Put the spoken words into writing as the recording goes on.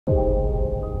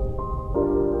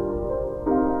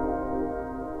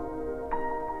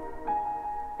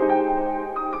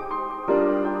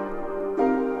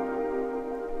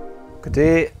Good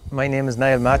day, my name is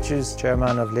Niall Matthews,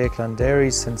 Chairman of Lakeland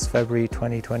Dairies since February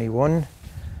 2021.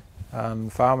 I'm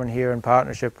farming here in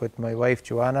partnership with my wife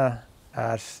Joanna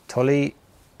at Tully,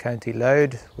 County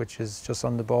Louth, which is just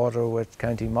on the border with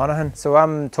County Monaghan. So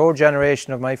I'm third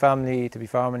generation of my family to be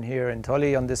farming here in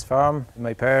Tully on this farm.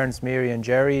 My parents, Mary and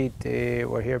Jerry, they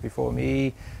were here before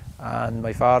me, and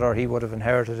my father, he would have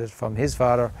inherited it from his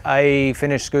father. I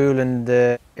finished school in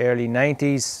the early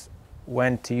 90s,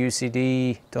 went to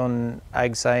UCD, done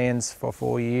ag science for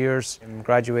 4 years,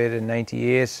 graduated in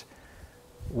 98,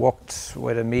 worked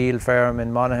with a meal farm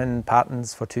in Monaghan,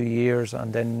 Pattons for 2 years,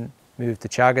 and then moved to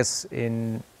Teagasc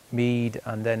in Mead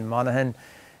and then Monaghan.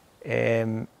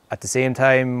 At the same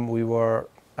time,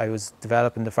 I was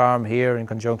developing the farm here in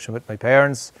conjunction with my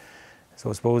parents. So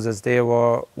I suppose as they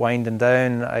were winding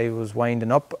down, I was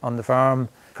winding up on the farm.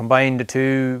 Combined the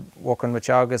two, working with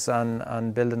Teagasc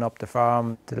and building up the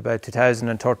farm till about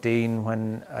 2013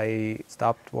 when I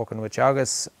stopped working with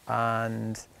Teagasc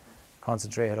and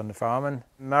concentrated on the farming.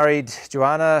 Married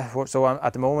Joanna, so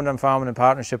at the moment I'm farming in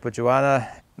partnership with Joanna.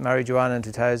 Married Joanna in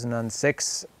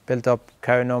 2006, built up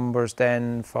cow numbers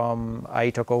then I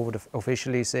took over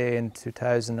officially say in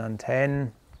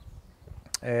 2010.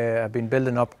 I've been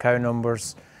building up cow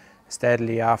numbers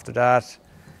steadily after that.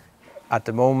 At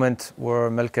the moment we're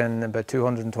milking about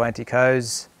 220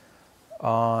 cows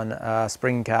on a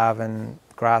spring calving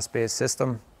grass-based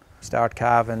system. Start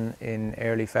calving in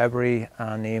early February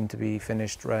and aim to be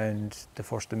finished around the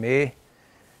 1st of May.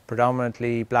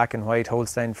 Predominantly black and white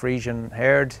Holstein Friesian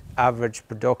herd. Average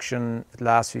production the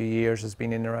last few years has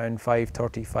been in around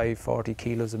 530, 540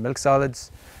 kilos of milk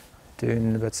solids,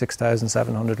 doing about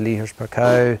 6,700 litres per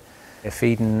cow,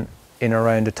 feeding in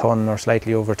around a tonne or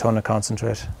slightly over a tonne of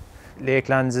concentrate.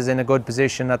 Lakelands is in a good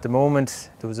position at the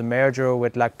moment. There was a merger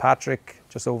with Patrick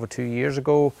just over 2 years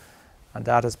ago, and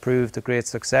that has proved a great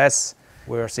success.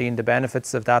 We're seeing the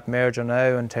benefits of that merger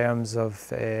now in terms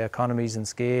of economies and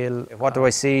scale. What do I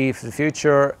see for the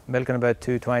future? Milking about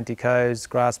 220 cows,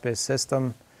 grass-based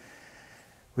system.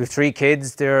 We have 3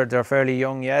 kids, they're fairly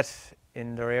young yet,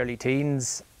 in their early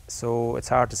teens, so it's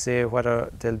hard to say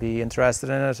whether they'll be interested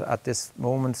in it at this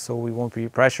moment, so we won't be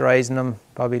pressurising them.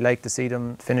 Probably like to see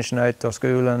them finishing out their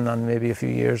schooling and maybe a few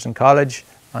years in college,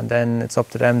 and then it's up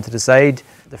to them to decide.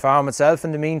 The farm itself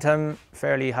in the meantime,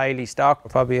 fairly highly stocked.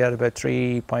 We're probably at about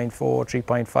 3.4,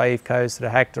 3.5 cows to the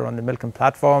hectare on the milking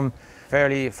platform.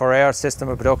 Fairly, for our system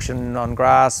of production on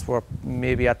grass, we're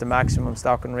maybe at the maximum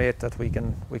stocking rate that we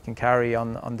can carry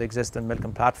on the existing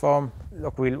milking platform.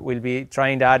 Look, we'll be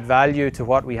trying to add value to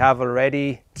what we have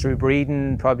already through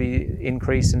breeding, probably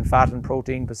increase in fat and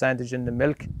protein percentage in the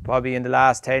milk. Probably in the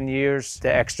last 10 years,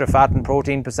 the extra fat and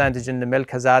protein percentage in the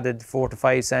milk has added 4 to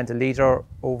 5 cents a litre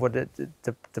over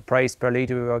the price per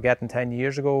litre we were getting 10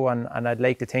 years ago, and I'd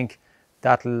like to think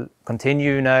that'll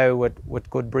continue now with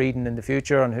good breeding in the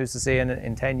future, and who's to say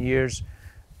in 10 years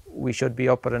we should be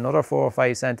up at another 4 or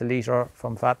 5 cents a litre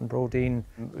from fat and protein.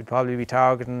 We'd probably be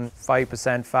targeting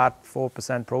 5% fat,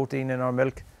 4% protein in our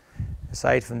milk.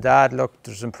 Aside from that, look,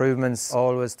 there's improvements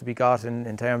always to be got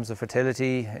in terms of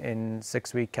fertility, in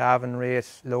 6-week calving rate,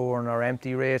 lowering our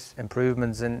empty rate,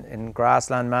 improvements in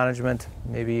grassland management,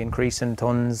 maybe increasing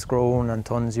tonnes grown and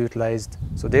tonnes utilised.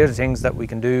 So they're the things that we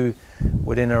can do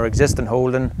within our existing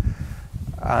holding.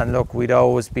 And look, we'd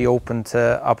always be open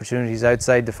to opportunities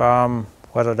outside the farm,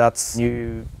 whether that's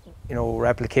new,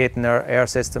 replicating our air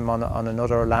system on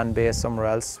another land base somewhere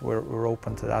else. We're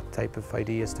open to that type of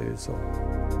ideas too. So.